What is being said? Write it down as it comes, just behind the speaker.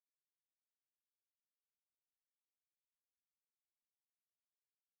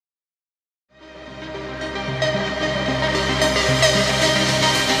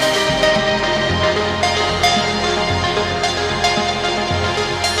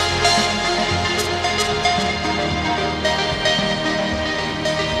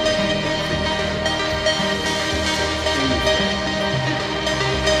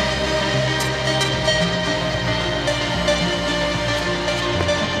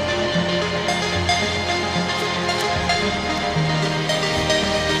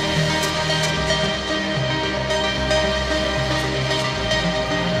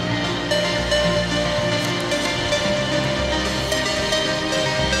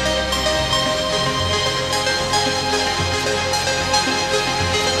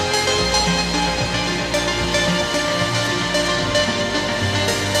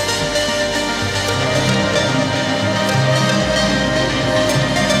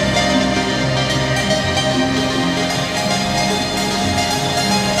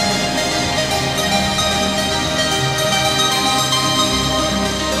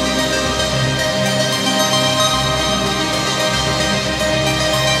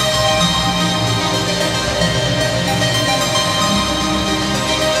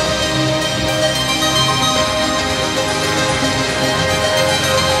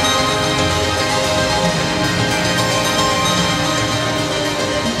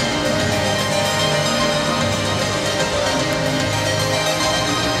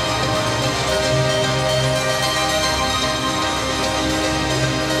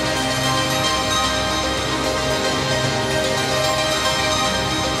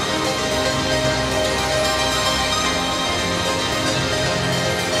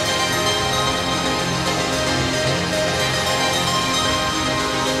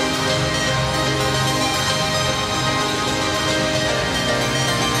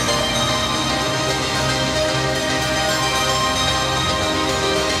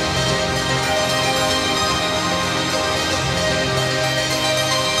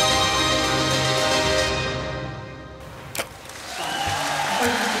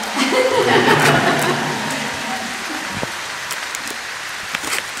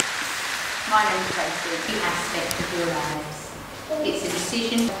time and place every aspect of your lives. It's a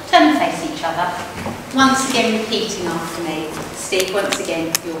decision. Turn and face each other. Once again, repeating after me. Steve, once again,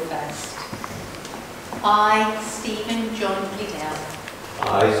 you're first. I, Stephen John Liddell.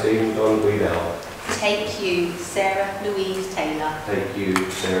 I, Stephen John Liddell. Take you, Sarah Louise Taylor. Take you,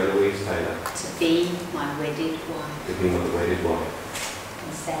 Sarah Louise Taylor. To be my wedded wife. To be my wedded wife.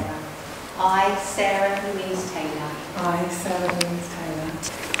 And Sarah. I, Sarah Louise Taylor. I, Sarah Louise Taylor.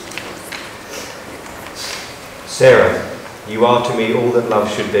 Sarah, you are to me all that love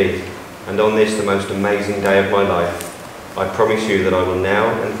should be, and on this, the most amazing day of my life, I promise you that I will now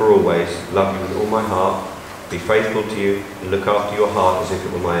and for always love you with all my heart, be faithful to you, and look after your heart as if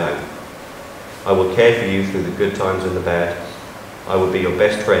it were my own. I will care for you through the good times and the bad. I will be your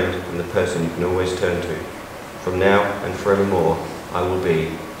best friend and the person you can always turn to. From now and forevermore, I will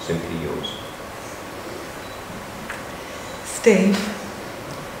be simply yours. Steve,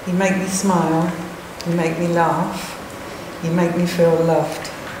 you make me smile, you make me laugh, you make me feel loved.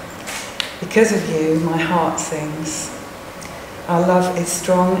 Because of you, my heart sings. Our love is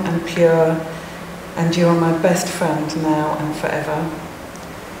strong and pure, and you are my best friend now and forever.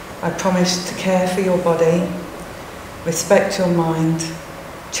 I promise to care for your body, respect your mind,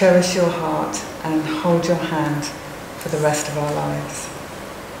 cherish your heart, and hold your hand for the rest of our lives.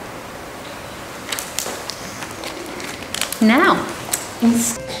 Now,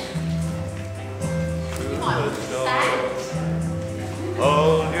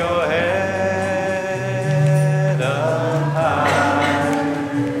 Hold your head up high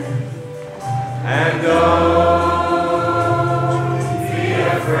and don't be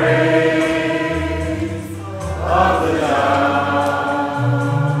afraid of the dark.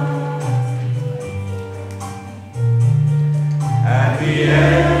 At the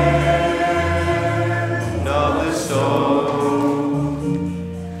end of the storm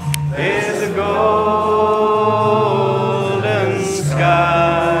is a golden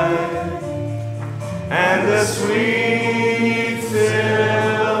sky and the sweet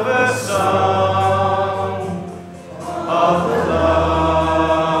silver song of the lark.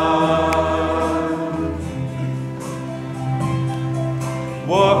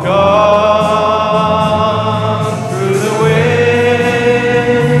 Walk on through the wind,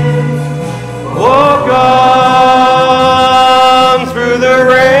 walk on through the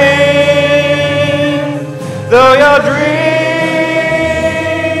rain, though your dreams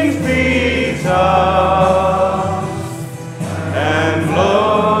be tossed and blown.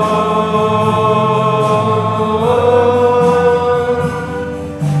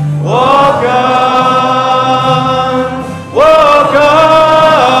 Walk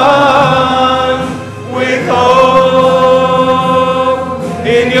on with hope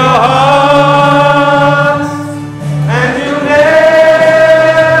in your heart, and you'll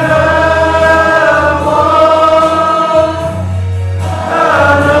never walk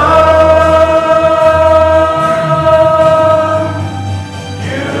alone.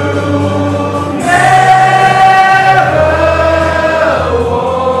 You'll never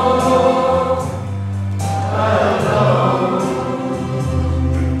walk alone.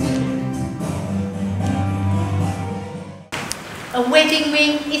 a wedding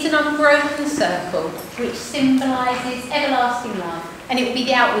ring is an unbroken circle which symbolises everlasting love, and it will be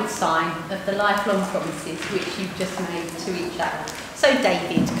the outward sign of the lifelong promises which you've just made to each other. So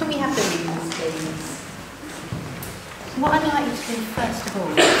David, can we have the rings, please? What I'd like you to do first of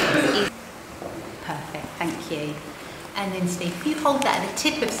all is... Perfect, thank you. And then Steve, if you hold that at the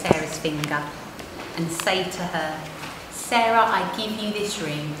tip of Sarah's finger and say to her, Sarah, I give you this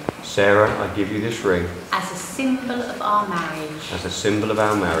ring. Sarah, I give you this ring As a symbol of our marriage. as a symbol of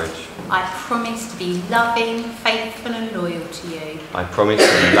our marriage. I promise to be loving, faithful and loyal to you. I promise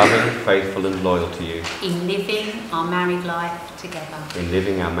to be loving, faithful and loyal to you In living our married life together. in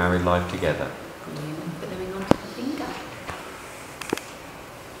living our married life together. Brilliant. And put the ring onto the finger.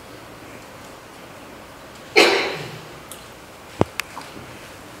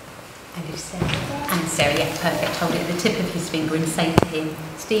 And if Sarah, yeah, perfect. Hold it at the tip of his finger and say to him,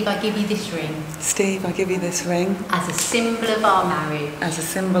 Steve, I give you this ring Steve, I give you this ring as a symbol of our marriage. as a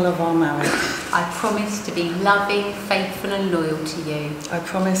symbol of our marriage. I promise to be loving, faithful and loyal to you I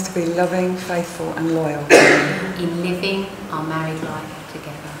promise to be loving, faithful and loyal to you in living our married life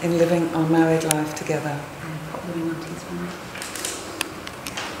together. in living our married life together. And pop the ring onto his finger.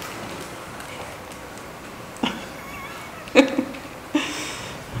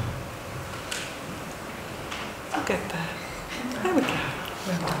 I'll get there. There we go.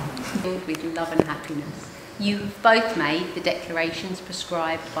 Filled with love and happiness. You've both made the declarations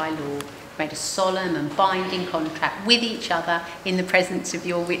prescribed by law, made a solemn and binding contract with each other in the presence of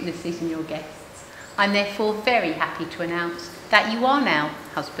your witnesses and your guests. I'm therefore very happy to announce that you are now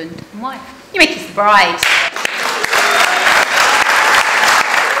husband and wife. You may kiss the bride.